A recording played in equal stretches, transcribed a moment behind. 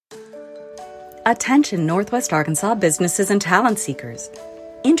Attention Northwest Arkansas businesses and talent seekers.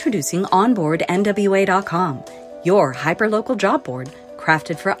 Introducing OnboardNWA.com, your hyperlocal job board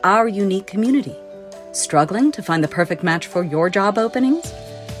crafted for our unique community. Struggling to find the perfect match for your job openings?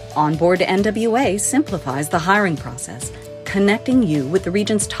 Onboard NWA simplifies the hiring process, connecting you with the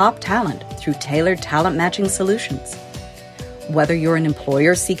region's top talent through tailored talent matching solutions. Whether you're an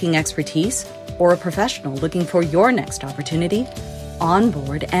employer seeking expertise or a professional looking for your next opportunity,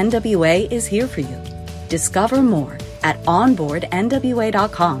 Onboard NWA is here for you. Discover more at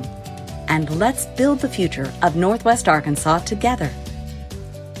onboardnwa.com, and let's build the future of Northwest Arkansas together.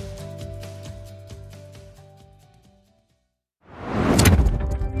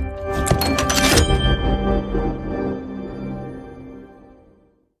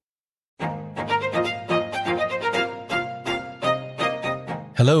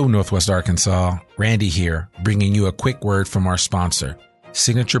 Hello, Northwest Arkansas. Randy here, bringing you a quick word from our sponsor,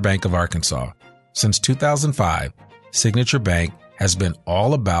 Signature Bank of Arkansas. Since 2005, Signature Bank has been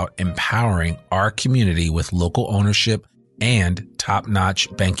all about empowering our community with local ownership and top-notch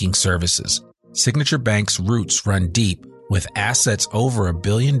banking services. Signature Bank's roots run deep with assets over $1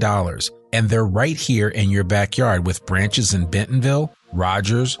 billion, and they're right here in your backyard with branches in Bentonville,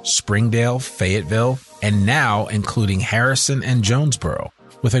 Rogers, Springdale, Fayetteville, and now including Harrison and Jonesboro.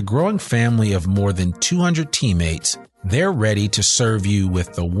 With a growing family of more than 200 teammates, they're ready to serve you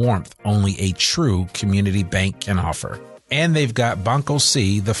with the warmth only a true community bank can offer. And they've got Banco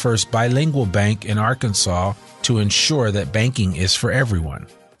C, the first bilingual bank in Arkansas, to ensure that banking is for everyone.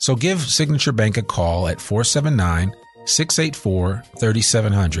 So give Signature Bank a call at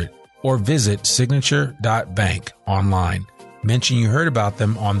 479-684-3700 or visit signature.bank online. Mention you heard about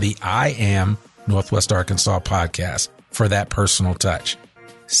them on the I Am Northwest Arkansas podcast for that personal touch.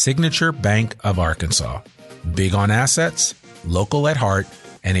 Signature Bank of Arkansas. Big on assets, local at heart,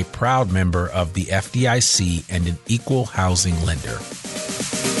 and a proud member of the FDIC and an equal housing lender.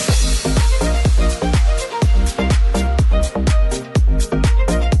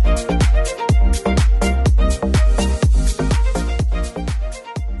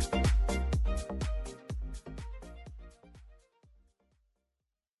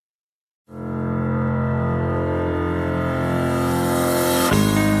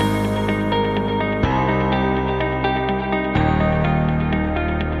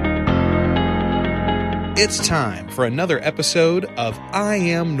 It's time for another episode of I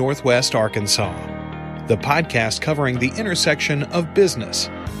Am Northwest Arkansas, the podcast covering the intersection of business,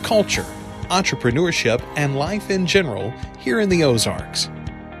 culture, entrepreneurship, and life in general here in the Ozarks.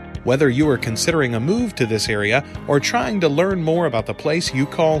 Whether you are considering a move to this area or trying to learn more about the place you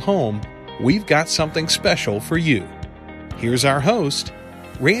call home, we've got something special for you. Here's our host,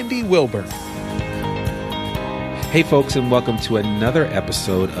 Randy Wilburn. Hey folks, and welcome to another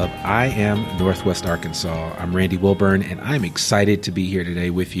episode of I Am Northwest Arkansas. I'm Randy Wilburn, and I'm excited to be here today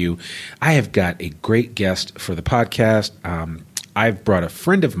with you. I have got a great guest for the podcast. I've brought a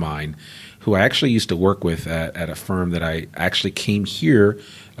friend of mine who I actually used to work with at a firm that I actually came here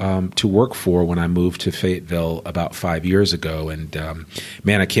to work for when I moved to Fayetteville about 5 years ago. And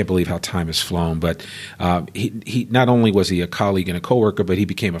man, I can't believe how time has flown. But he not only was he a colleague and a coworker, but he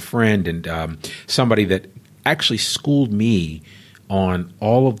became a friend and somebody that actually schooled me on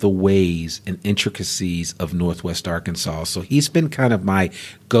all of the ways and intricacies of Northwest Arkansas. So he's been kind of my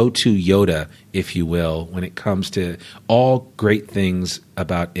go-to Yoda, if you will, when it comes to all great things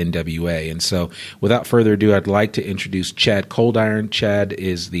about NWA. And so without further ado, I'd like to introduce Chad Coldiron. Chad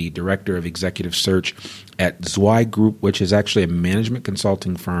is the Director of Executive Search at Zweig Group, which is actually a management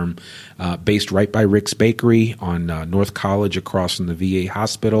consulting firm based right by Rick's Bakery on North College across from the VA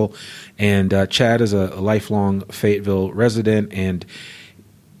hospital. And Chad is a lifelong Fayetteville resident, and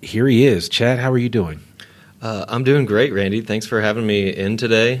here he is. Chad, how are you doing? I'm doing great, Randy. Thanks for having me in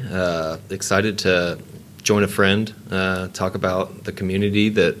today. Excited to join a friend, talk about the community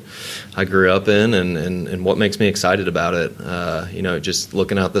that I grew up in and what makes me excited about it. Just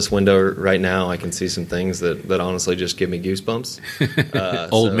looking out this window right now, I can see some things that honestly just give me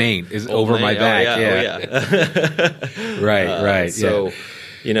goosebumps. Old Main is over Main. My back. Oh, yeah. Right. So,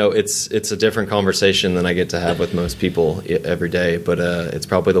 it's a different conversation than I get to have with most people every day, but it's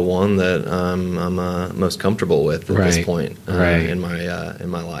probably the one that I'm most comfortable with at this point in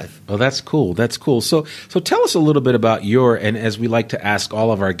my life. Oh, that's cool. That's cool. So tell us a little bit about and as we like to ask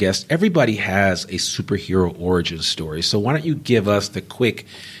all of our guests, everybody has a superhero origin story. So why don't you give us the quick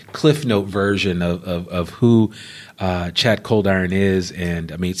Cliff Note version of who Chad Coldiron is?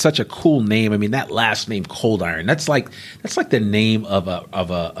 And I mean, it's such a cool name. I mean, that last name Coldiron, that's like the name of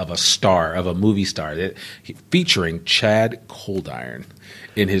a star, of a movie star, featuring Chad Coldiron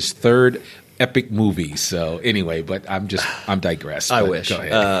in his third epic movies. So anyway, but I'm digress. I But wish. Go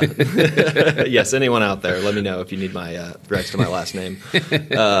ahead. Yes, anyone out there, let me know if you need my rest of my last name.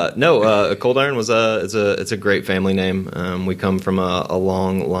 Coldiron was it's a great family name. We come from a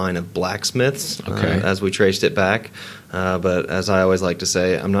long line of blacksmiths as we traced it back. But as I always like to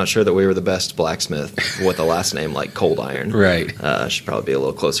say, I'm not sure that we were the best blacksmith with a last name like Coldiron. Right. Should probably be a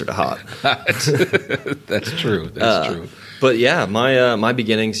little closer to hot. That's true. That's true. But yeah, my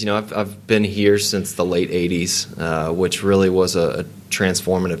beginnings, I've been here since the late 80s, which really was a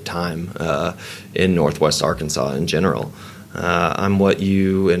transformative time in Northwest Arkansas in general. I'm what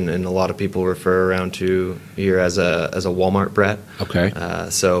you and a lot of people refer around to here as a Walmart brat. Okay.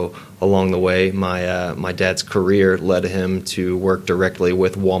 So along the way, my dad's career led him to work directly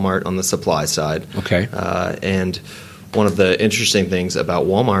with Walmart on the supply side. Okay. And one of the interesting things about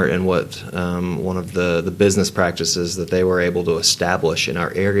Walmart and what one of the business practices that they were able to establish in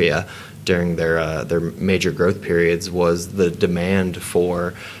our area during their major growth periods was the demand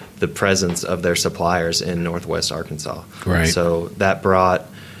for the presence of their suppliers in Northwest Arkansas. Right. So that brought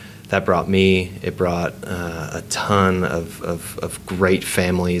me. It brought a ton of great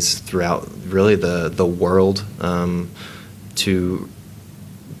families throughout really the world to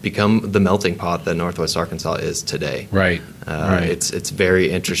become the melting pot that Northwest Arkansas is today. Right. It's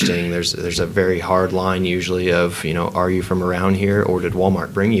very interesting. There's a very hard line usually of, are you from around here or did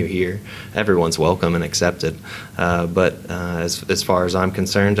Walmart bring you here? Everyone's welcome and accepted. But as far as I'm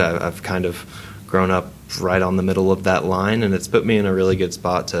concerned, I've kind of grown up right on the middle of that line, and it's put me in a really good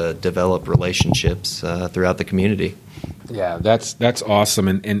spot to develop relationships throughout the community. Yeah, that's awesome,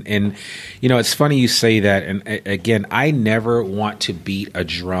 and it's funny you say that. And again, I never want to beat a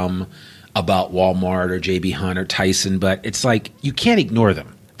drum about Walmart or JB Hunt or Tyson, but it's like you can't ignore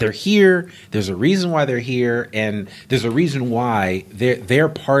them. They're here. There's a reason why they're here, and there's a reason why they're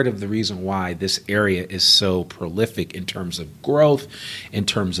part of the reason why this area is so prolific in terms of growth, in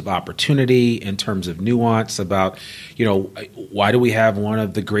terms of opportunity, in terms of nuance about, why do we have one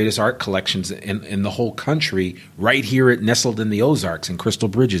of the greatest art collections in the whole country right here nestled in the Ozarks in Crystal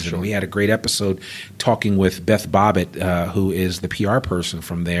Bridges. Sure. And we had a great episode talking with Beth Bobbitt, who is the PR person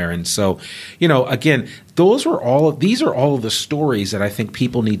from there. And so, again, these are all of the stories that I think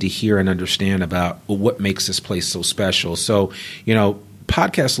people need to hear and understand about what makes this place so special. So,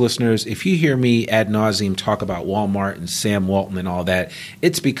 podcast listeners, if you hear me ad nauseum talk about Walmart and Sam Walton and all that,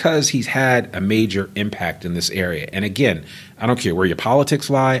 it's because he's had a major impact in this area. And again, I don't care where your politics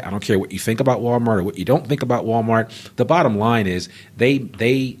lie. I don't care what you think about Walmart or what you don't think about Walmart. The bottom line is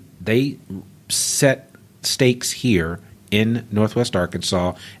they set stakes here in Northwest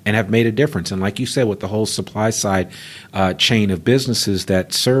Arkansas and have made a difference. And like you said, with the whole supply side chain of businesses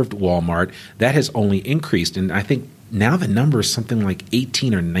that served Walmart, that has only increased. And I think now the number is something like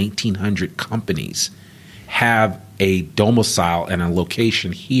 1,800 or 1,900 companies have a domicile and a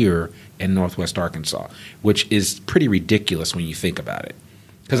location here in Northwest Arkansas, which is pretty ridiculous when you think about it.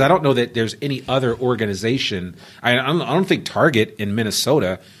 Because I don't know that there's any other organization. I don't think Target in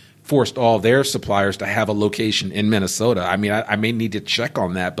Minnesota forced all their suppliers to have a location in Minnesota. I mean, I may need to check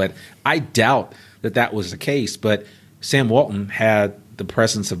on that, but I doubt that was the case. But Sam Walton had the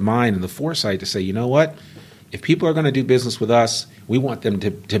presence of mind and the foresight to say, you know what? If people are going to do business with us, we want them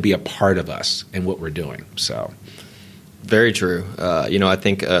to be a part of us and what we're doing. So, very true. I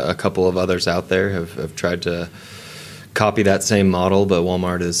think a couple of others out there have tried to copy that same model, but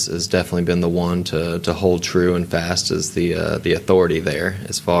Walmart has definitely been the one to hold true and fast as the authority there,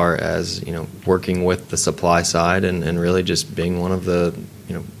 as far as working with the supply side and really just being one of the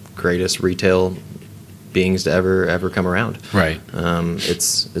greatest retail beings to ever come around. Right.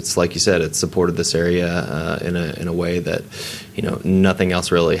 It's like you said, it's supported this area in a way that nothing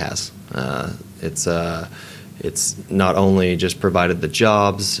else really has. It's not only just provided the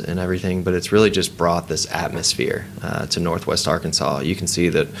jobs and everything, but it's really just brought this atmosphere to Northwest Arkansas. You can see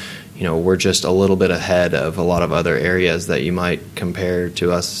that, we're just a little bit ahead of a lot of other areas that you might compare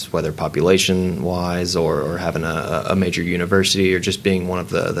to us, whether population-wise or having a major university or just being one of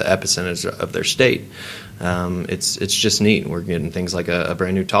the epicenters of their state. It's just neat. We're getting things like a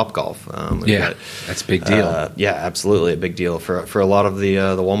brand new Topgolf. That's a big deal. Yeah, absolutely a big deal for a lot of the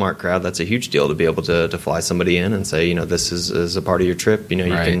Walmart crowd. That's a huge deal to be able to fly somebody in and say, this is a part of your trip. You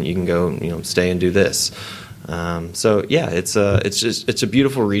can go stay and do this. So yeah, it's a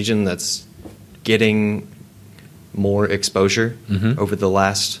beautiful region that's getting more exposure over the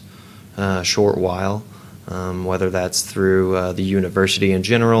last short while. Whether that's through the university in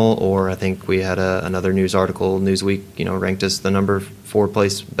general, or I think we had another news article, Newsweek, ranked us the number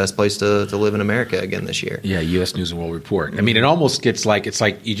best place to live in America again this year. Yeah, U.S. News and World Report. I mean, it almost gets like, it's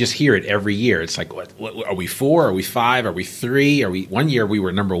like you just hear it every year. It's like, what are we 4? Are we 5? Are we 3? One year we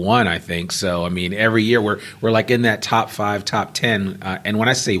were number 1, I think. So, I mean, every year we're like in that top 5, top 10. And when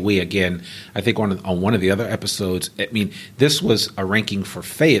I say we, again, I think on one of the other episodes, I mean, this was a ranking for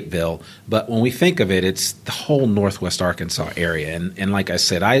Fayetteville, but when we think of it, it's the whole Northwest Arkansas area. And like I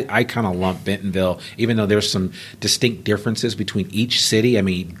said, I kind of lump Bentonville, even though there's some distinct differences between each city. I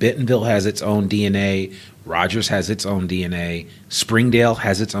mean, Bentonville has its own DNA. Rogers has its own DNA. Springdale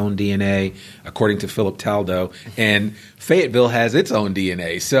has its own DNA, according to Philip Taldo. And Fayetteville has its own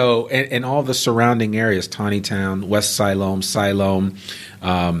DNA. So, and all the surrounding areas, Tawnytown, West Siloam,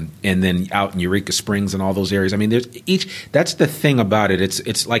 and then out in Eureka Springs and all those areas. I mean, that's the thing about it.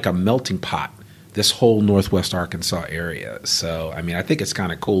 It's like a melting pot, this whole Northwest Arkansas area. So, I mean, I think it's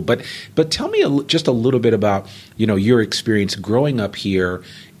kind of cool. But tell me just a little bit about, your experience growing up here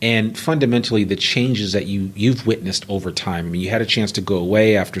and fundamentally the changes that you've witnessed over time. I mean, you had a chance to go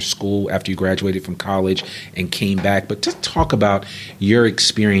away after school, after you graduated from college and came back. But just talk about your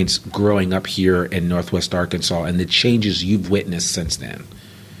experience growing up here in Northwest Arkansas and the changes you've witnessed since then.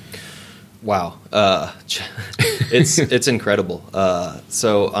 Wow. It's incredible.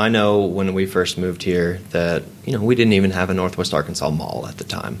 So I know when we first moved here that, we didn't even have a Northwest Arkansas mall at the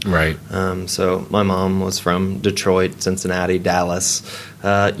time. Right. So my mom was from Detroit, Cincinnati, Dallas,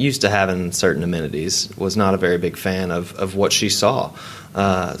 used to having certain amenities, was not a very big fan of what she saw.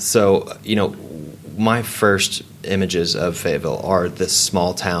 So, my first images of Fayetteville are this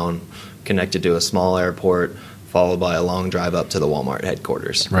small town connected to a small airport, followed by a long drive up to the Walmart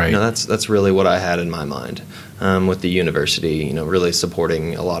headquarters. Right. That's really what I had in my mind with the university, really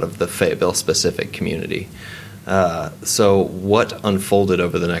supporting a lot of the Fayetteville-specific community. So what unfolded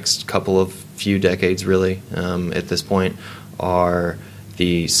over the next few decades, really, at this point, are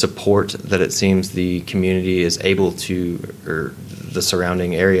the support that it seems the community is able to, or the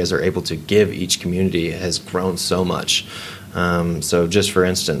surrounding areas are able to give each community has grown so much. So just for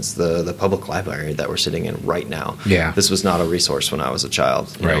instance, the public library that we're sitting in right now, this was not a resource when I was a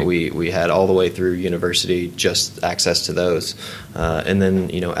child. We had all the way through university just access to those. And then,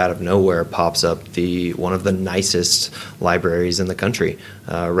 out of nowhere pops up one of the nicest libraries in the country,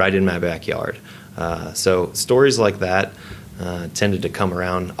 right in my backyard. So stories like that tended to come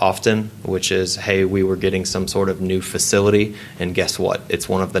around often, which is, hey, we were getting some sort of new facility, and guess what? It's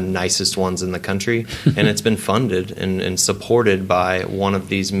one of the nicest ones in the country, and it's been funded and supported by one of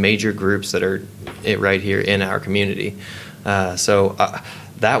these major groups that are right here in our community. So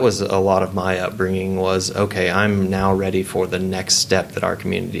that was a lot of my upbringing was, okay, I'm now ready for the next step that our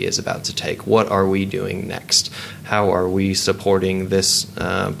community is about to take. What are we doing next? How are we supporting this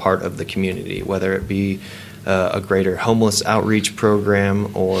part of the community, whether it be a greater homeless outreach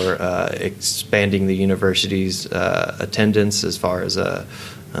program or expanding the university's attendance as far as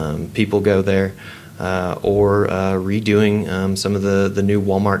people go there, or redoing some of the new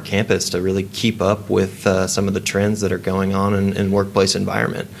Walmart campus to really keep up with some of the trends that are going on in workplace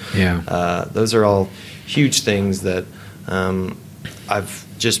environment. Those are all huge things that I've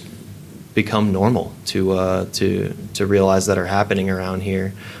just become normal to realize that are happening around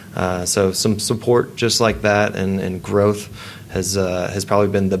here. So some support just like that and growth has probably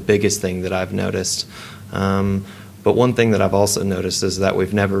been the biggest thing that I've noticed. But one thing that I've also noticed is that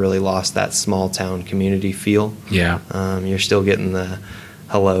we've never really lost that small town community feel. You're still getting the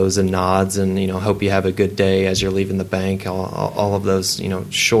hellos and nods and, hope you have a good day as you're leaving the bank, all of those,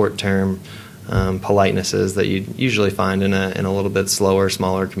 short-term politenesses that you usually find in a little bit slower,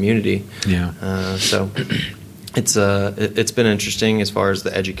 smaller community. So it's been interesting as far as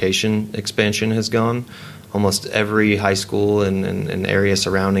the education expansion has gone. Almost every high school and area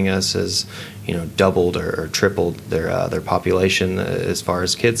surrounding us has, doubled or tripled their population as far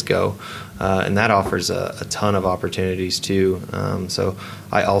as kids go, and that offers a ton of opportunities too. So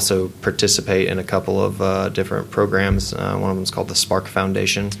I also participate in a couple of different programs. One of them is called the Spark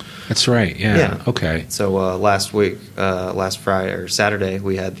Foundation. That's right. Yeah. Okay. So last Friday or Saturday,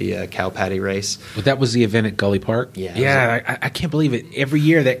 we had the cow patty race. Well, that was the event at Gully Park. Yeah. I can't believe it. Every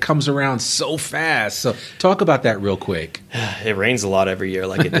year that comes around so fast. So talk about that real quick. It rains a lot every year,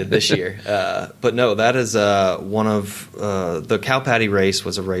 like it did this year. but no, that is one of the Cow Patty race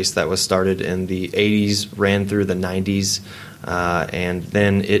was a race that was started in the 80s, ran through the 90s, and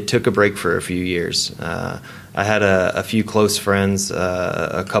then it took a break for a few years. I had a few close friends,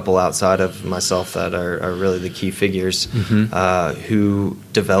 a couple outside of myself that are really the key figures, who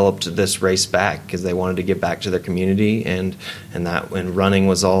developed this race back because they wanted to give back to their community, and running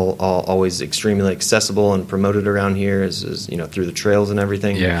was always extremely accessible and promoted around here, as through the trails and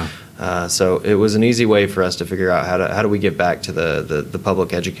everything. Yeah. So it was an easy way for us to figure out how do we give back to the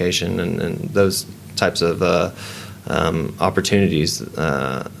public education and those types of opportunities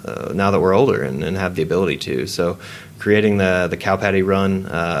now that we're older and have the ability to. So creating the Cow Patty Run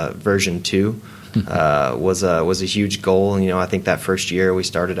version 2 was a huge goal. I think that first year we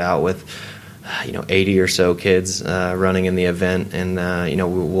started out with 80 or so kids running in the event, and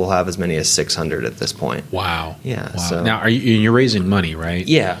we'll have as many as 600 at this point. Wow. Yeah. Wow. So now you're raising money, right?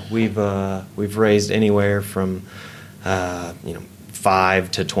 Yeah, we've raised anywhere from $5,000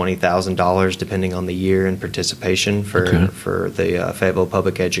 to $20,000 depending on the year and participation for the Fayetteville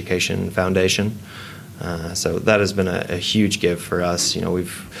Public Education Foundation. So that has been a huge gift for us.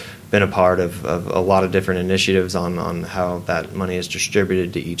 We've been a part of a lot of different initiatives on how that money is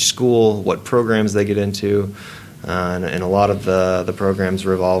distributed to each school, what programs they get into, and a lot of the programs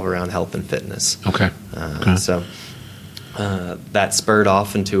revolve around health and fitness. Okay. So that spurred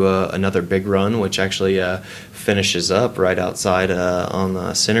off into another big run, which actually finishes up right outside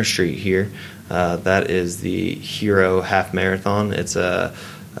on Center Street here. That is the Hero Half Marathon. It's a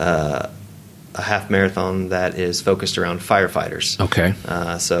half marathon that is focused around firefighters. Okay.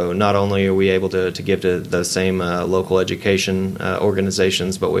 So not only are we able to give to those same local education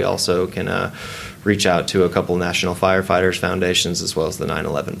organizations, but we also can reach out to a couple National Firefighters Foundations as well as the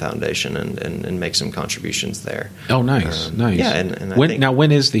 9/11 Foundation and make some contributions there. Oh, nice. Nice. Yeah. And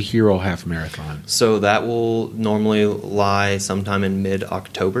when is the Hero Half Marathon? So that will normally lie sometime in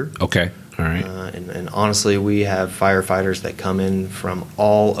mid-October. Okay. All right. And honestly, we have firefighters that come in from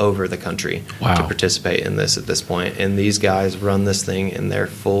all over the country to participate in this at this point. And these guys run this thing in their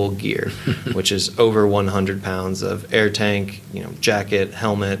full gear, which is over 100 pounds of air tank, jacket,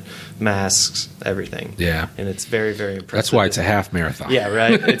 helmet, masks, everything. Yeah. And it's very, very impressive. That's why it's a half marathon. Yeah,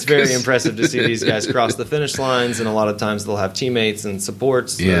 right. It's very impressive to see these guys cross the finish lines, and a lot of times they'll have teammates and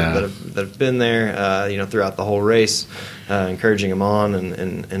supports that have been there, throughout the whole race. Encouraging them on,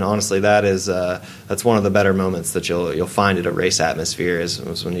 and honestly, that's one of the better moments that you'll find at a race atmosphere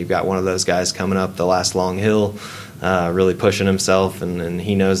is when you've got one of those guys coming up the last long hill, really pushing himself, and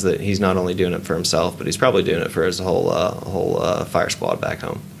he knows that he's not only doing it for himself, but he's probably doing it for his whole fire squad back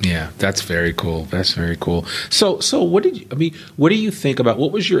home. Yeah, that's very cool. That's very cool. So what do you think about,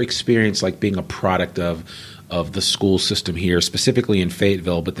 what was your experience like being a product of the school system here, specifically in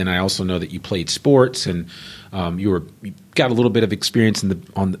Fayetteville? But then I also know that you played sports and you got a little bit of experience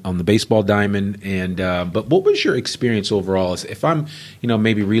on the baseball diamond. And but what was your experience overall? If I'm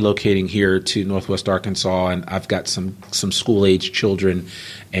maybe relocating here to Northwest Arkansas and I've got some school age children,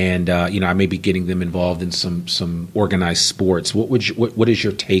 and I may be getting them involved in some organized sports. What is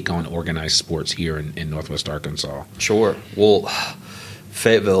your take on organized sports here in Northwest Arkansas? Sure. Well,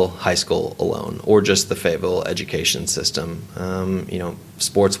 Fayetteville High School alone, or just the Fayetteville education system,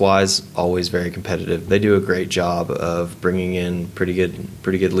 sports-wise, always very competitive. They do a great job of bringing in pretty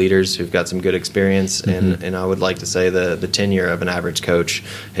good leaders who've got some good experience, and I would like to say the tenure of an average coach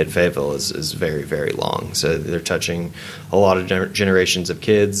at Fayetteville is very, very long. So they're touching a lot of generations of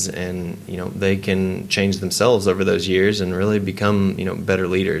kids, and they can change themselves over those years and really become better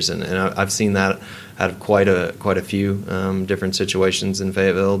leaders. And I've seen that out of quite a few different situations in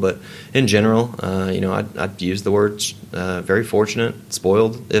Fayetteville, but in general, I'd use the words very fortunate, spoiled,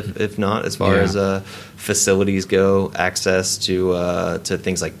 if not, as far as facilities go, access to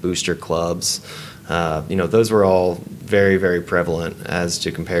things like booster clubs. Those were all very, very prevalent as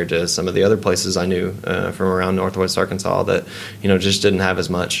to compared to some of the other places I knew from around Northwest Arkansas that just didn't have as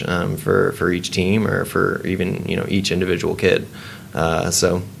much for each team or for even each individual kid.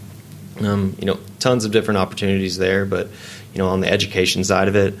 Tons of different opportunities there, but on the education side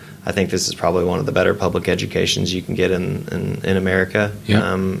of it, I think this is probably one of the better public educations you can get in America.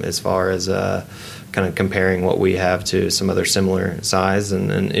 As far as kind of comparing what we have to some other similar size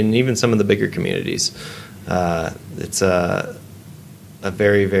and even some of the bigger communities. It's a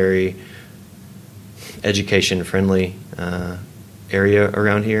very, very education friendly area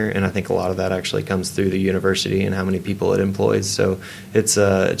around here, and I think a lot of that actually comes through the university and how many people it employs. So it's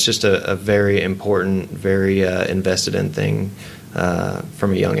just a very important, very invested in thing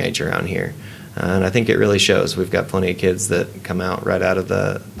from a young age around here. And I think it really shows. We've got plenty of kids that come out right out of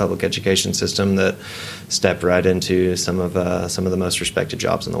the public education system that step right into some of the most respected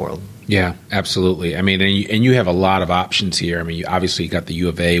jobs in the world. Yeah, absolutely. I mean, and you have a lot of options here. I mean, you obviously got the U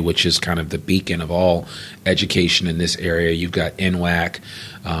of A, which is kind of the beacon of all education in this area. You've got NWAC.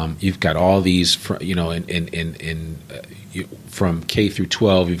 You've got all these, from K through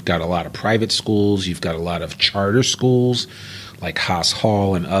 12. You've got a lot of private schools. You've got a lot of charter schools, like Haas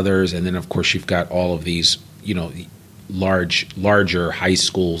Hall and others, and then of course you've got all of these, larger high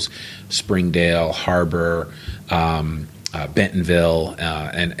schools, Springdale, Harbor, Bentonville,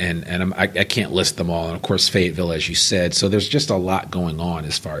 and I can't list them all, and of course Fayetteville, as you said. So there's just a lot going on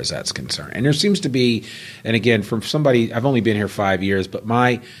as far as that's concerned, and there seems to be, and again, from somebody, I've only been here 5 years, but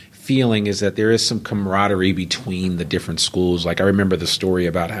my feeling is that there is some camaraderie between the different schools. Like I remember the story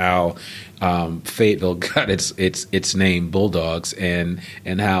about how Fayetteville got its name, Bulldogs, and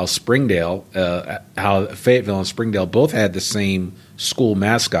how Springdale, how Fayetteville and Springdale both had the same school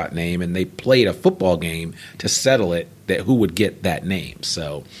mascot name, and they played a football game to settle it, that who would get that name.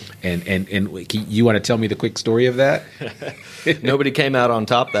 So, and you want to tell me the quick story of that? Nobody came out on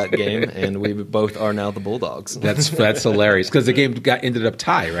top that game, and we both are now the Bulldogs. That's hilarious, because the game ended up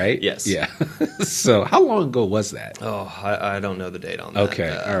tie, right? Yes. Yeah. So how long ago was that? Oh, I don't know the date on that. Okay,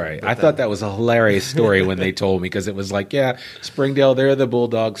 all right. I thought that was a hilarious story when they told me, because it was like, yeah, Springdale, they're the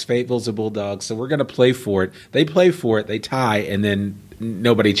Bulldogs, Fayetteville's the Bulldogs, so we're going to play for it. They play for it, they tie, and then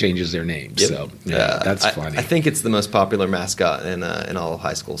nobody changes their name. Yep. So that's funny. I think it's the most popular mascot in all of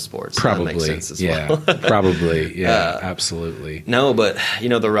high school sports. Probably. That makes sense as well. Probably. Yeah, absolutely. No, but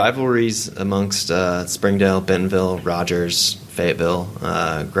the rivalries amongst Springdale, Bentonville, Rogers, Fayetteville,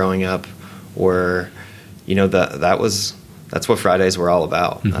 growing up were, that's what Fridays were all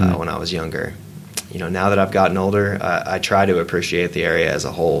about when I was younger. Now that I've gotten older, I try to appreciate the area as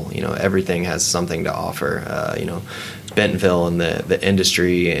a whole. Everything has something to offer. Bentonville and the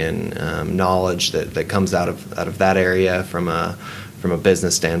industry and knowledge that comes out of that area from a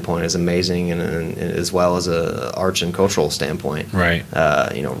business standpoint is amazing, and as well as a arts and cultural standpoint. Right.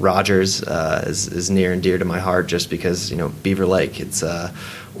 Rogers is near and dear to my heart just because Beaver Lake. It's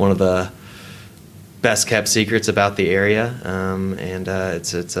one of the best kept secrets about the area, and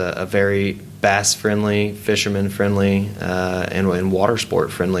it's a very bass friendly, fisherman friendly, and water sport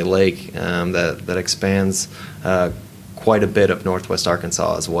friendly lake that expands quite a bit of Northwest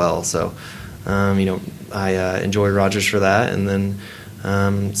Arkansas as well. So, I enjoy Rogers for that, and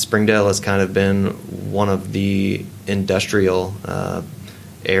then Springdale has kind of been one of the industrial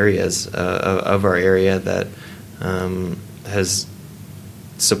areas of our area that has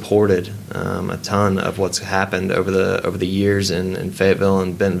supported a ton of what's happened over the years in Fayetteville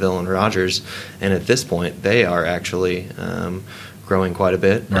and Bentonville and Rogers, and at this point they are actually growing quite a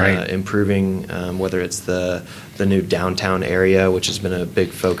bit, right. Improving, whether it's the new downtown area, which has been a big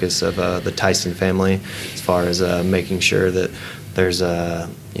focus of the Tyson family, as far as making sure that there's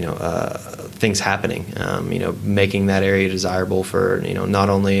things happening, making that area desirable for not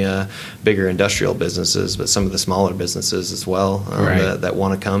only bigger industrial businesses, but some of the smaller businesses as well, right. that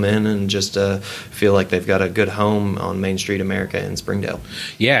want to come in and just feel like they've got a good home on Main Street America in Springdale.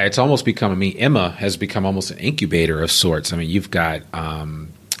 Yeah, it's almost become. Emma has become almost an incubator of sorts. I mean, you've got.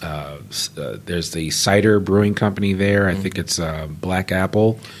 There's the cider brewing company there. I think it's Black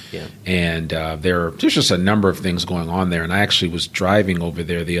Apple. Yeah. And there's just a number of things going on there. And I actually was driving over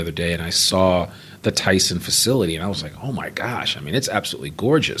there the other day, and I saw the Tyson facility, and I was like, oh my gosh! I mean, it's absolutely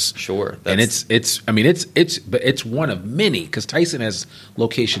gorgeous. Sure. And it's one of many, because Tyson has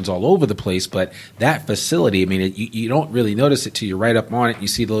locations all over the place. But that facility, I mean, you don't really notice it till you're right up on it. You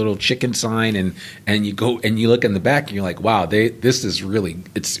see the little chicken sign, and you go and you look in the back, and you're like, wow, this is really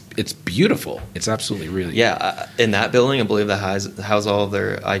it's beautiful. It's absolutely really in that building, I believe that house all of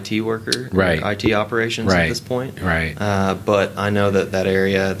their IT workers, right. IT operations right. at this point, right? But I know that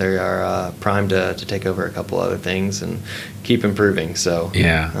area they are primed to take over a couple other things and keep improving. So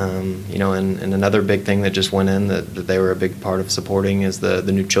yeah, and another big thing that just went in that they were a big part of supporting is the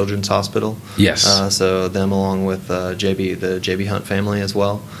new children's hospital. Yes. So them along with the JB Hunt family as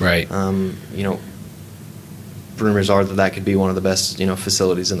well. Right. Rumors are that could be one of the best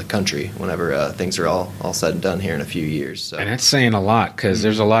facilities in the country whenever things are all said and done here in a few years. So. And that's saying a lot, because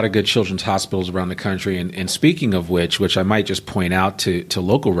there's a lot of good children's hospitals around the country. And speaking of which I might just point out to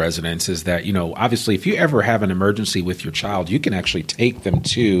local residents, is that obviously if you ever have an emergency with your child, you can actually take them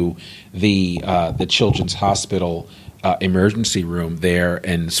to the children's hospital emergency room there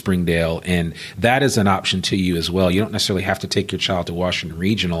in Springdale, and that is an option to you as well. You don't necessarily have to take your child to Washington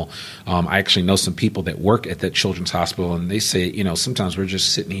Regional. I actually know some people that work at that children's hospital, and they say, sometimes we're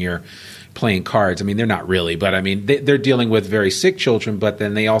just sitting here playing cards. I mean, they're not really, but I mean, they're dealing with very sick children, but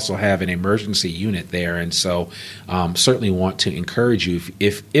then they also have an emergency unit there. And so certainly want to encourage you,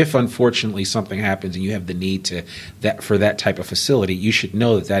 if unfortunately something happens and you have the need for that type of facility, you should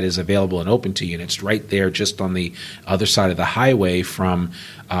know that is available and open to you. And it's right there just on the other side of the highway from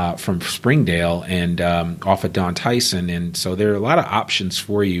Springdale and off of Don Tyson. And so there are a lot of options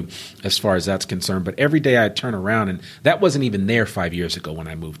for you as far as that's concerned. But every day I turn around, and that wasn't even there 5 years ago when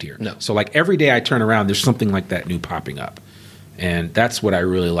I moved here. No. So like every day I turn around, there's something like that new popping up. And that's what I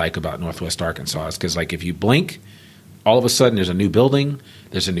really like about Northwest Arkansas, is because like if you blink, all of a sudden there's a new building,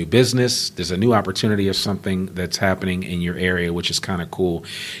 there's a new business, there's a new opportunity of something that's happening in your area, which is kind of cool.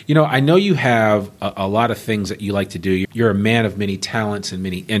 I know you have a lot of things that you like to do. You're a man of many talents and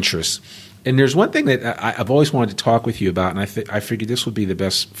many interests. And there's one thing that I've always wanted to talk with you about, and I figured this would be the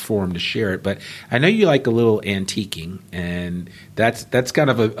best forum to share it. But I know you like a little antiquing, and that's kind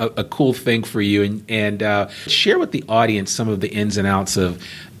of a cool thing for you. And share with the audience some of the ins and outs of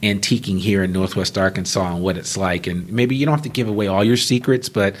antiquing here in Northwest Arkansas and what it's like. And maybe you don't have to give away all your secrets,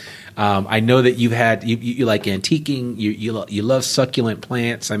 but I know that you like antiquing. You love succulent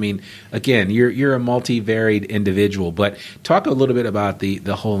plants. I mean, again, you're a multivaried individual. But talk a little bit about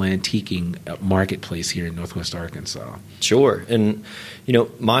the whole antiquing marketplace here in Northwest Arkansas. Sure. And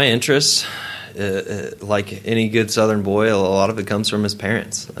my interests, like any good Southern boy, a lot of it comes from his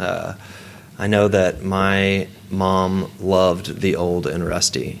parents. I know that my mom loved the old and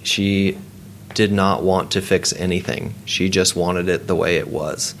rusty. She did not want to fix anything. She just wanted it the way it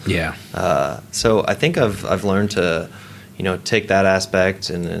was. Yeah. So I think I've learned to, take that aspect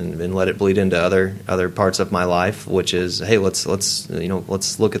and let it bleed into other parts of my life, which is, hey, let's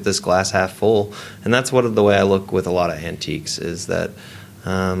look at this glass half full. And that's the way I look with a lot of antiques, is that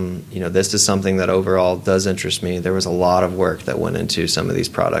this is something that overall does interest me. There was a lot of work that went into some of these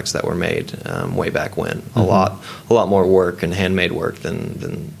products that were made way back when. Mm-hmm. A lot more work and handmade work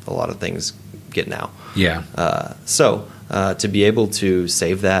than a lot of things get now. Yeah. So to be able to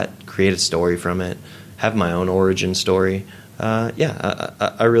save that, create a story from it, have my own origin story.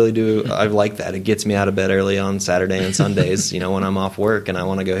 I really do. I like that. It gets me out of bed early on Saturday and Sundays, when I'm off work and I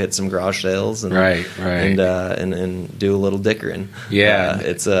want to go hit some garage sales and right. and do a little dickering. Yeah,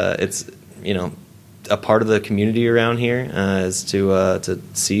 it's a part of the community around here is to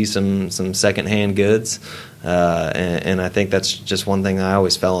see some secondhand goods, and I think that's just one thing I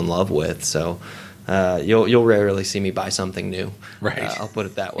always fell in love with. So. You'll rarely see me buy something new. Right. I'll put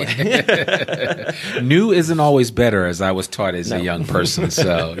it that way. New isn't always better, as I was taught as a young person.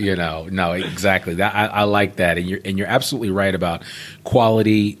 So, no, exactly. That I like that. And you're absolutely right about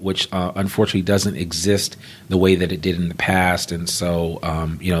quality, which unfortunately doesn't exist the way that it did in the past. And so,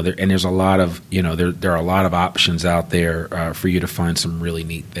 there's a lot of, there are a lot of options out there for you to find some really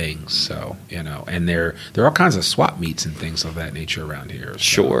neat things. So, and there are all kinds of swap meets and things of that nature around here. So.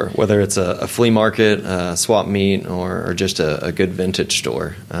 Sure. Whether it's a flea market, swap meet, or just a good vintage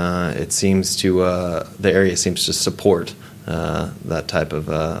store. It seems to the area seems to support that type of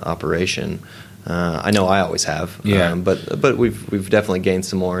operation. I know I always have, but we've definitely gained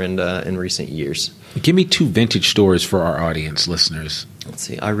some more in recent years. Give me 2 vintage stores for our audience listeners. Let's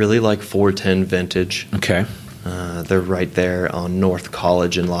see. I really like 410 Vintage. Okay. They're right there on North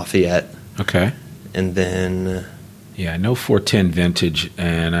College in Lafayette. Okay. And then. Yeah, I know 410 Vintage,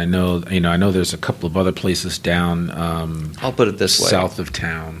 and I know there's a couple of other places down. I'll put it this way: south of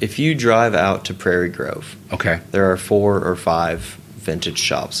town. If you drive out to Prairie Grove, okay, there are 4 or 5 vintage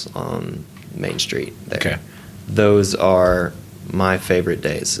shops on Main Street there. Okay, those are my favorite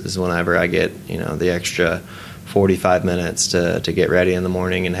days. Is whenever I get the extra 45 minutes to get ready in the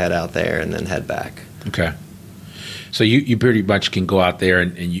morning and head out there and then head back. Okay. So you pretty much can go out there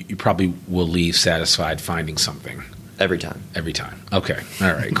and you probably will leave satisfied finding something. Every time. Okay.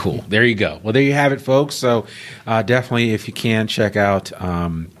 All right, cool. There you go. Well, there you have it, folks. So definitely, if you can, check out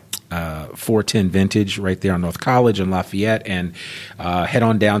 410 Vintage right there on North College in Lafayette, and head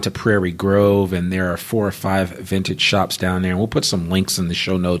on down to Prairie Grove, and there are 4 or 5 vintage shops down there. And we'll put some links in the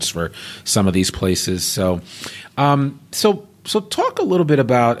show notes for some of these places. So talk a little bit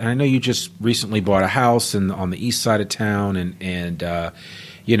about, and I know you just recently bought a house on the east side of town, and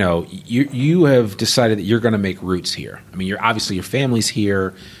you have decided that you're going to make roots here. I mean, obviously your family's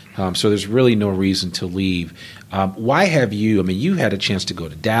here. So there's really no reason to leave. Why have you? I mean, you had a chance to go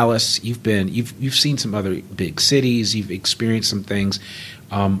to Dallas. You've seen some other big cities. You've experienced some things.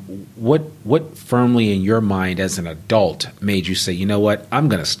 What firmly in your mind as an adult made you say, you know what, I'm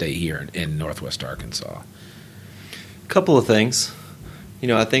going to stay here in Northwest Arkansas? A couple of things.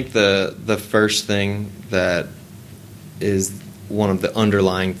 I think the first thing that is one of the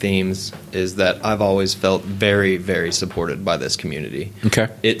underlying themes is that I've always felt very, very supported by this community. Okay.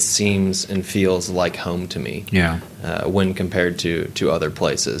 It seems and feels like home to me. Yeah. When compared to other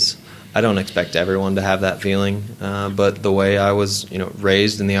places. I don't expect everyone to have that feeling, but the way I was,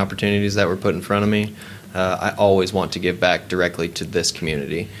 raised and the opportunities that were put in front of me, I always want to give back directly to this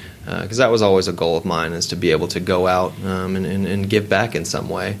community, because that was always a goal of mine, is to be able to go out and give back in some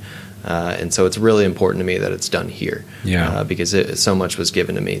way. And so it's really important to me that it's done here, because so much was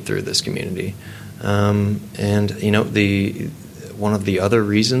given to me through this community. And one of the other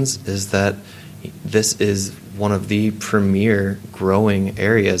reasons is that this is one of the premier growing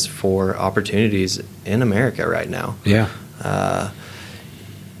areas for opportunities in America right now. Yeah.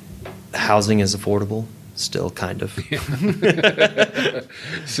 Housing is affordable, still kind of.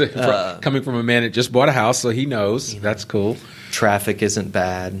 So, coming from a man that just bought a house, so he knows. That's cool. Traffic isn't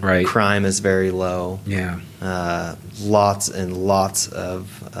bad. Right. Crime is very low. Yeah. Lots and lots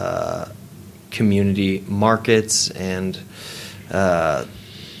of community markets, and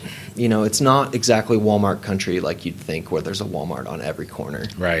it's not exactly Walmart country like you'd think, where there's a Walmart on every corner.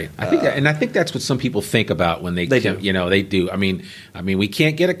 Right. I think that's what some people think about when they do. They do. I mean, we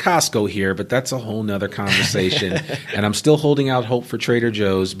can't get a Costco here, but that's a whole nother conversation. And I'm still holding out hope for Trader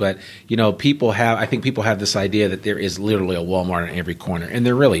Joe's, but I think people have this idea that there is literally a Walmart on every corner, and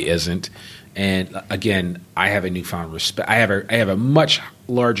there really isn't. And again, I have a newfound respect. I have a much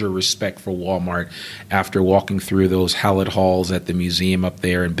larger respect for Walmart after walking through those hallowed halls at the museum up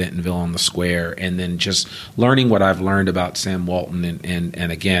there in Bentonville on the square, and then just learning what I've learned about Sam Walton.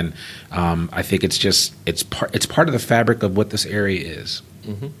 And again, I think it's part of the fabric of what this area is.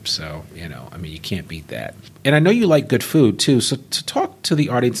 Mm-hmm. So, you can't beat that. And I know you like good food too. So to talk to the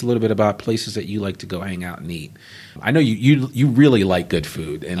audience a little bit about places that you like to go hang out and eat. I know you really like good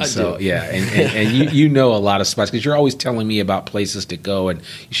food, and so do. Yeah, and you know a lot of spots, because you're always telling me about places to go, and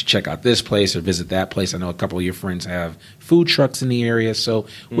you should check out this place or visit that place. I know a couple of your friends have food trucks in the area. So,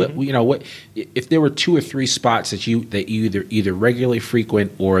 what if there were 2 or 3 spots that you either regularly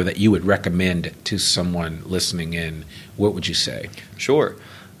frequent or that you would recommend to someone listening in? What would you say? Sure.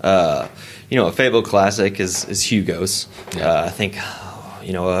 A Fayetteville classic is Hugo's. Yeah. I think.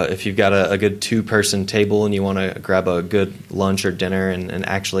 If you've got a good 2-person table and you want to grab a good lunch or dinner and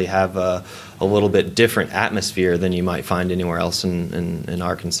actually have a little bit different atmosphere than you might find anywhere else in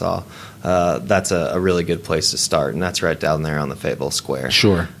Arkansas, that's a really good place to start, and that's right down there on the Fayetteville Square.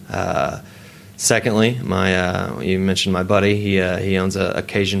 Sure. Secondly, you mentioned my buddy. He owns a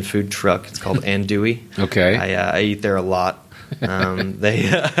Cajun food truck. It's called NWA. Okay. I eat there a lot.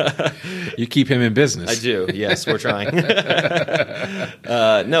 You keep him in business. I do. Yes, we're trying.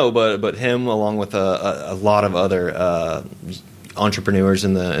 No, but him, along with a lot of other entrepreneurs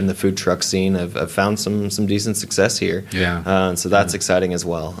in the food truck scene, have found some decent success here. Yeah. So that's exciting as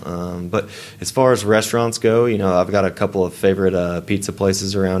well. But as far as restaurants go, I've got a couple of favorite pizza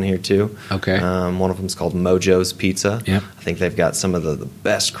places around here too. Okay. One of them is called Mojo's Pizza. Yep. I think they've got some of the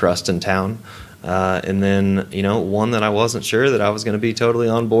best crust in town. And then, one that I wasn't sure that I was going to be totally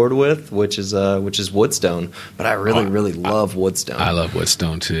on board with, which is Woodstone. But I really love Woodstone. I love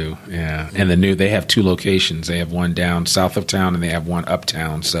Woodstone too. Yeah. And they have 2 locations. They have one down south of town and they have one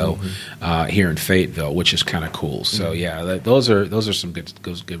uptown. So, here in Fayetteville, which is kind of cool. So yeah, those are some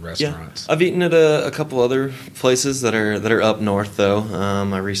good restaurants. Yeah. I've eaten at a couple other places that are up north though.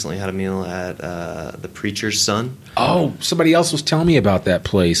 I recently had a meal at the Preacher's Son. Oh, somebody else was telling me about that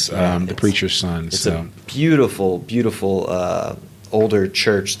place, the Preacher's Son. It's a beautiful, beautiful older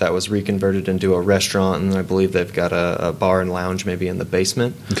church that was reconverted into a restaurant, and I believe they've got a bar and lounge maybe in the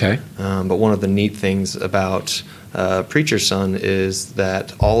basement. Okay. But one of the neat things about Preacher's Son is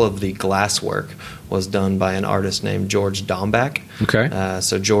that all of the glass work was done by an artist named George Dombach. Okay.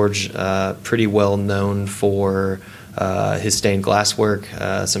 So George, pretty well known for his stained glass work,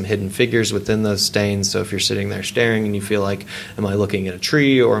 some hidden figures within those stains. So if you're sitting there staring and you feel like, am I looking at a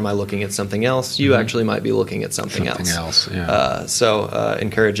tree or am I looking at something else? You actually might be looking at something else. Yeah. So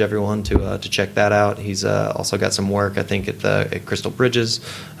encourage everyone to check that out. He's also got some work, I think, at Crystal Bridges,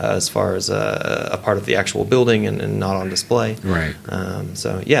 as far as a part of the actual building and not on display. Right.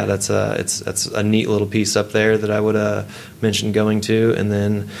 So yeah, that's a neat little piece up there that I would mention going to. And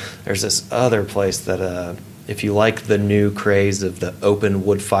then there's this other place that if you like the new craze of the open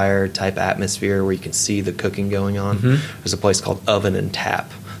wood fire type atmosphere where you can see the cooking going on, there's a place called Oven and Tap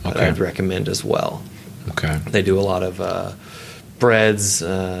that I'd recommend as well. Okay. They do a lot of breads,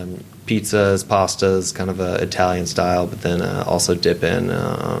 pizzas, pastas, kind of Italian style, but then also dip in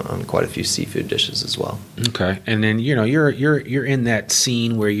on quite a few seafood dishes as well. Okay. And then, you're in that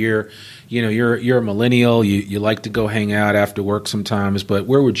scene where you're a millennial, you like to go hang out after work sometimes, but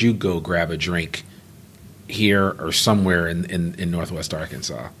where would you go grab a drink here or somewhere in Northwest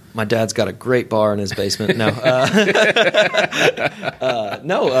Arkansas? My dad's got a great bar in his basement. No.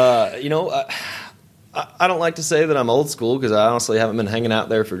 I don't like to say that I'm old school because I honestly haven't been hanging out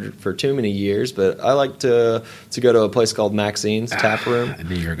there for too many years, but I like to go to a place called Maxine's Tap Room. I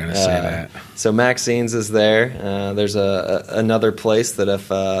knew you were going to say that. So Maxine's is there. There's another place that if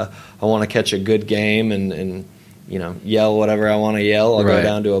I want to catch a good game and yell whatever I want to yell, I'll go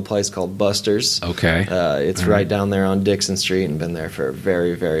down to a place called Buster's. Okay. It's right down there on Dixon Street and been there for a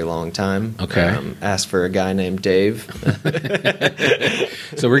very, very long time. Okay. Asked for a guy named Dave.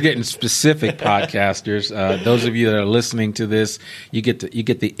 So we're getting specific, podcasters. Those of you that are listening to this, you get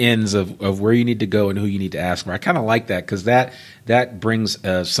the ends of where you need to go and who you need to ask for. I kind of like that because that brings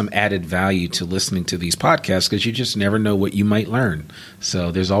some added value to listening to these podcasts because you just never know what you might learn.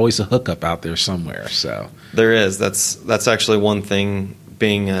 So there's always a hookup out there somewhere. So there is. That's actually one thing,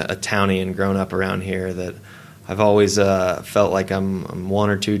 being a townie and grown up around here, that I've always felt like I'm 1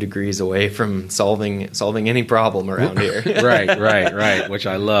 or 2 degrees away from solving any problem around here. Right. Which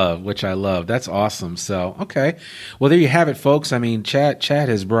I love. That's awesome. So, okay. Well, there you have it, folks. I mean, Chad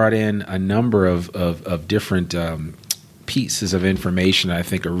has brought in a number of different pieces of information I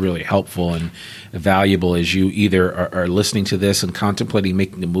think are really helpful and valuable as you either are listening to this and contemplating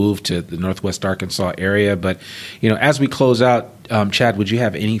making a move to the Northwest Arkansas area. But, as we close out, Chad, would you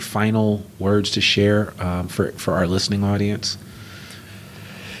have any final words to share for our listening audience?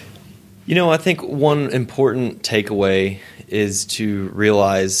 I think one important takeaway is to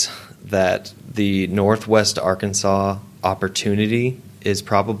realize that the Northwest Arkansas opportunity is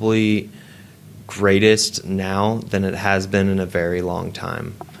probably greatest now than it has been in a very long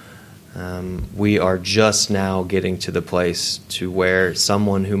time. We are just now getting to the place to where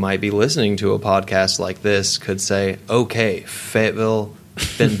someone who might be listening to a podcast like this could say, okay, Fayetteville,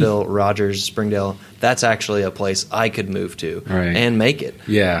 Bentonville, Rogers, Springdale, that's actually a place I could move to and make it.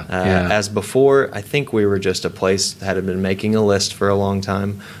 Yeah. As before, I think we were just a place that had been making a list for a long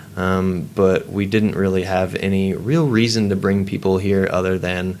time. But we didn't really have any real reason to bring people here other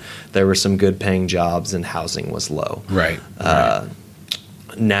than there were some good paying jobs and housing was low. Right.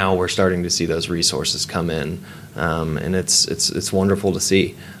 Now we're starting to see those resources come in, and it's wonderful to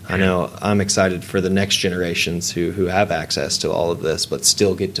see. I know I'm excited for the next generations who have access to all of this, but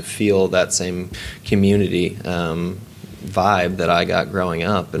still get to feel that same community vibe that I got growing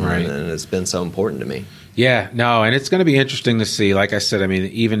up, and it's been so important to me. Yeah, no, and it's going to be interesting to see. Like I said, I mean,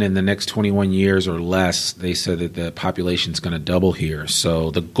 even in the next 21 years or less, they said that the population is going to double here.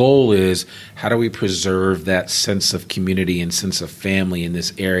 So the goal is, how do we preserve that sense of community and sense of family in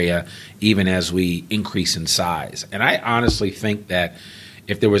this area, even as we increase in size? And I honestly think that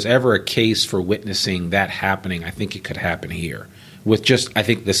if there was ever a case for witnessing that happening, I think it could happen here. With just, I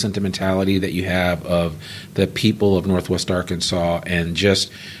think, the sentimentality that you have of the people of Northwest Arkansas and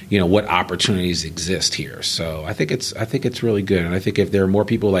just, what opportunities exist here. So I think it's really good. And I think if there are more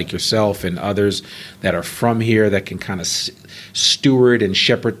people like yourself and others that are from here that can kind of steward and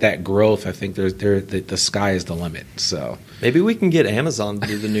shepherd that growth, I think the sky is the limit. So maybe we can get Amazon to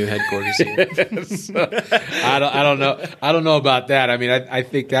do the new headquarters here. So, I don't know about that. I mean, I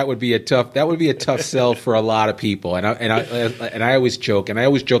think that would be a tough sell for a lot of people. And I always joke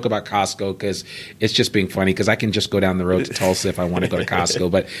about Costco because it's just being funny because I can just go down the road to Tulsa if I want to go to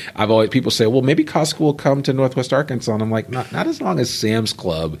Costco. But people say, well, maybe Costco will come to Northwest Arkansas, and I'm like, not as long as Sam's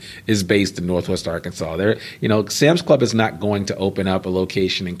Club is based in Northwest Arkansas. Sam's Club is not going to open up a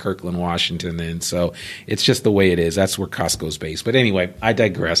location in Kirkland, Washington, and so it's just the way it is. That's where Costco's based. But anyway, I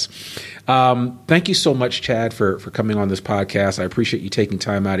digress. Thank you so much, Chad, for coming on this podcast. I appreciate you taking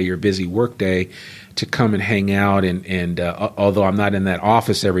time out of your busy workday to come and hang out. And although I'm not in that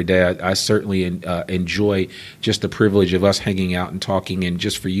office every day, I certainly enjoy just the privilege of us hanging out and talking, and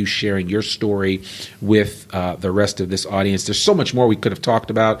just for you sharing your story with the rest of this audience. There's so much more we could have talked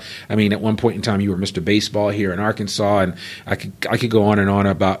about. I mean, at one point in time, you were Mr. Baseball here in Arkansas, and I could go on and on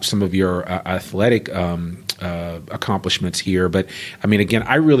about some of your athletic accomplishments here. But I mean, again,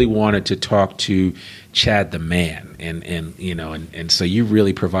 I really wanted to talk to Chad the man, and so you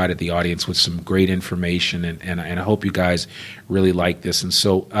really provided the audience with some great information, and I hope you guys really like this. And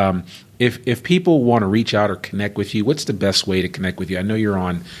so if people want to reach out or connect with you, what's the best way to connect with you? I know you're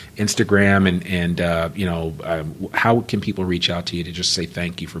on Instagram, and how can people reach out to you to just say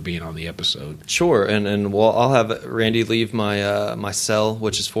thank you for being on the episode? Sure, and well, I'll have Randy leave my my cell,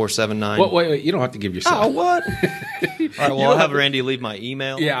 which is 479. Wait, you don't have to give your cell. Oh, what? All right, well, I'll have Randy leave my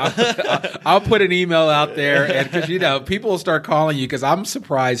email. Yeah, I'll put an email out there, and because people will start calling you, because I'm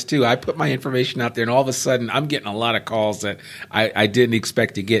surprised too. I put my information out there, and all of a sudden I'm getting a lot of calls that I didn't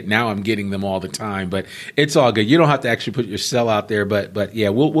expect to get. Now I'm getting them all the time, but it's all good. You don't have to actually put your cell out there, but yeah,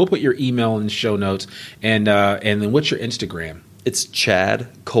 we'll put your email in the show notes, and then what's your Instagram? It's Chad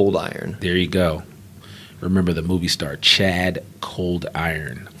Coldiron. There you go. Remember the movie star Chad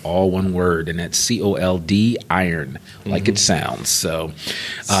Coldiron, all one word, and that's COLD iron, like it sounds. So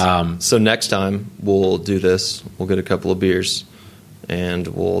next time we'll do this. We'll get a couple of beers, and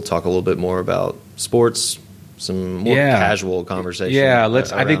we'll talk a little bit more about sports, some more casual conversation. Yeah,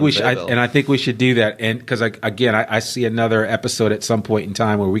 I think we should do that. And because I see another episode at some point in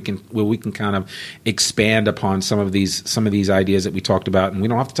time where we can kind of expand upon some of these ideas that we talked about. And we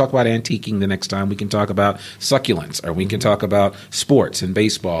don't have to talk about antiquing the next time. We can talk about succulents, or we can talk about sports and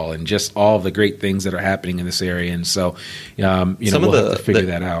baseball and just all the great things that are happening in this area. And so, we'll have to figure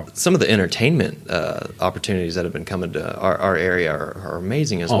that out. Some of the entertainment opportunities that have been coming to our area are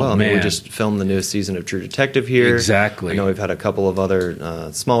amazing as well. I mean, we just filmed the newest season of True Detective here. Exactly. I know we've had a couple of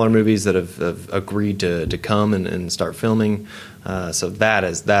other smaller movies that have agreed to come and start filming. So that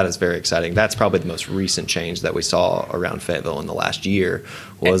is very exciting. That's probably the most recent change that we saw around Fayetteville in the last year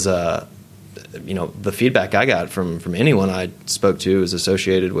was the feedback I got from anyone I spoke to is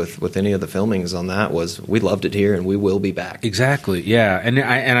associated with any of the filmings on that was we loved it here and we will be back. Exactly, yeah. And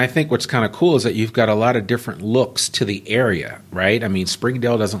I think what's kind of cool is that you've got a lot of different looks to the area, right? I mean,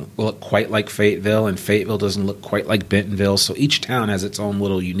 Springdale doesn't look quite like Fayetteville, and Fayetteville doesn't look quite like Bentonville, so each town has its own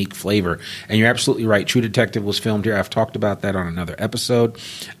little unique flavor. And you're absolutely right. True Detective was filmed here. I've talked about that on another episode.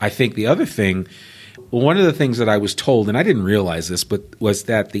 I think the other thing, one of the things that I was told, and I didn't realize this, but was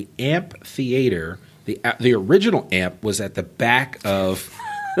that the amphitheater, the original amp, was at the back of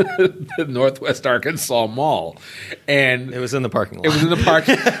the Northwest Arkansas Mall, and it was in the parking lot. It was in the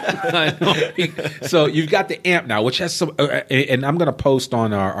parking lot. So you've got the amp now, which has some. And I'm going to post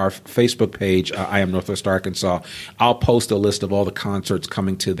on our Facebook page. I am Northwest Arkansas. I'll post a list of all the concerts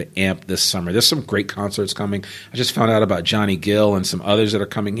coming to the amp this summer. There's some great concerts coming. I just found out about Johnny Gill and some others that are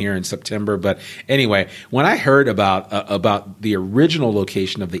coming here in September. But anyway, when I heard about the original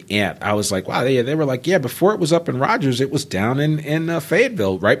location of the amp, I was like, wow. They were like, yeah. Before it was up in Rogers, it was down in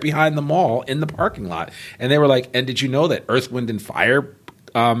Fayetteville, right behind the mall in the parking lot. And they were like, and did you know that Earth, Wind, and Fire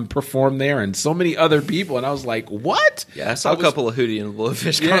performed there, and so many other people? And I was like, what? Yeah, I saw a couple of Hootie and the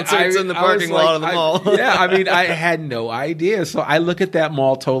Blowfish concerts in the parking lot of the mall. I mean, I had no idea. So I look at that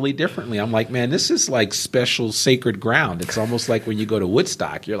mall totally differently. I'm like, man, this is like special sacred ground. It's almost like when you go to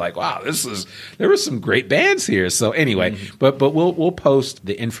Woodstock, you're like, wow, there were some great bands here. So anyway, but we'll post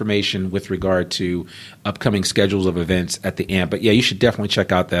the information with regard to upcoming schedules of events at the AMP. But yeah, you should definitely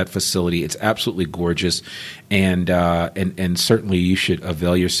check out that facility. It's absolutely gorgeous, and certainly you should avail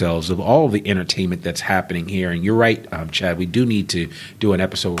yourselves of all of the entertainment that's happening here. And you're right, Chad, we do need to do an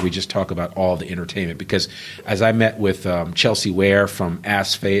episode where we just talk about all the entertainment, because as I met with Chelsea Ware from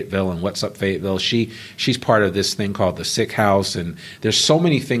Ask Fayetteville and What's Up Fayetteville, she's part of this thing called the Sick House, and there's so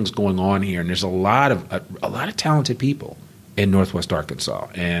many things going on here, and there's a lot of talented people in Northwest Arkansas.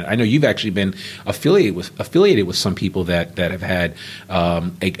 And I know you've actually been affiliated with some people that have had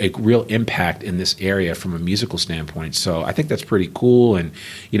a real impact in this area from a musical standpoint. So I think that's pretty cool. And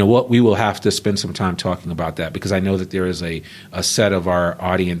you know what, we will have to spend some time talking about that, because I know that there is a set of our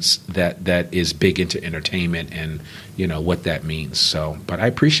audience that is big into entertainment and you know what that means. So, but I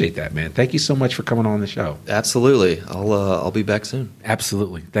appreciate that, man. Thank you so much for coming on the show. Absolutely. I'll be back soon.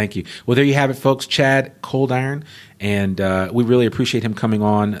 Absolutely. Thank you. Well, there you have it, folks. Chad Coldiron. And we really appreciate him coming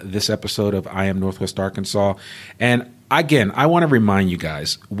on this episode of I Am Northwest Arkansas. And again, I want to remind you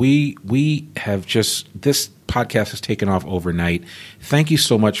guys, we have this podcast has taken off overnight. Thank you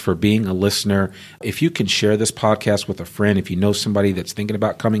so much for being a listener. If you can share this podcast with a friend, if you know somebody that's thinking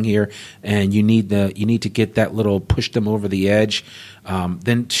about coming here and you need to get that little push them over the edge,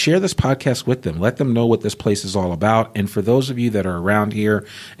 then share this podcast with them. Let them know what this place is all about. And for those of you that are around here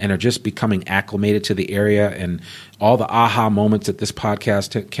and are just becoming acclimated to the area and all the aha moments that this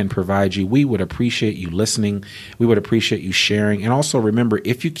podcast can provide you, we would appreciate you listening. We would appreciate you sharing. And also remember,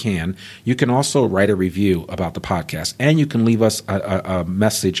 if you can also write a review about about the podcast. And you can leave us a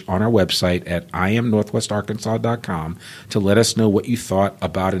message on our website at IamNorthwestArkansas.com to let us know what you thought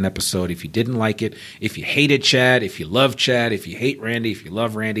about an episode. If you didn't like it, if you hated Chad, if you love Chad, if you hate Randy, if you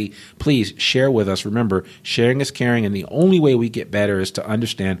love Randy, please share with us. Remember, sharing is caring, and the only way we get better is to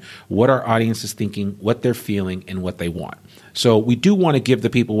understand what our audience is thinking, what they're feeling, and what they want. So we do want to give the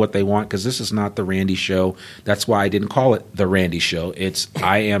people what they want, because this is not the Randy Show. That's why I didn't call it the Randy Show. It's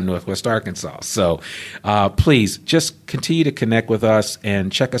I Am Northwest Arkansas. So please just continue to connect with us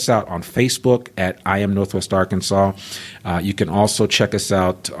and check us out on Facebook at I Am Northwest Arkansas. You can also check us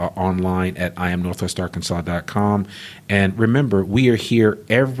out online at IamNorthwestArkansas.com. And remember, we are here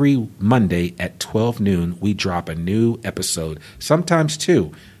every Monday at 12 noon. We drop a new episode, sometimes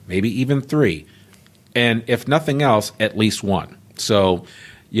 2, maybe even 3. And if nothing else, at least 1. So,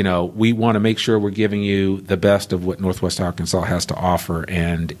 we want to make sure we're giving you the best of what Northwest Arkansas has to offer.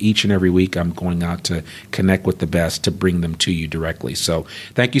 And each and every week, I'm going out to connect with the best to bring them to you directly. So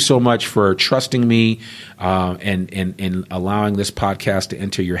thank you so much for trusting me and allowing this podcast to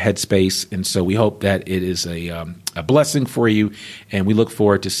enter your headspace. And so we hope that it is a blessing for you. And we look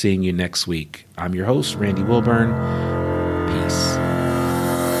forward to seeing you next week. I'm your host, Randy Wilburn. Peace.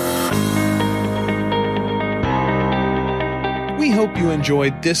 We hope you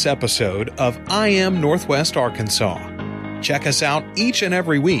enjoyed this episode of I Am Northwest Arkansas. Check us out each and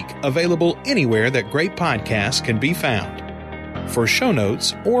every week, available anywhere that great podcasts can be found. For show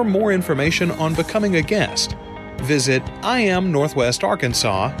notes or more information on becoming a guest, visit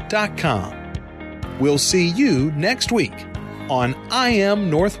IamNorthwestArkansas.com. We'll see you next week on I Am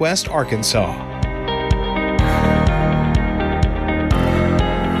Northwest Arkansas.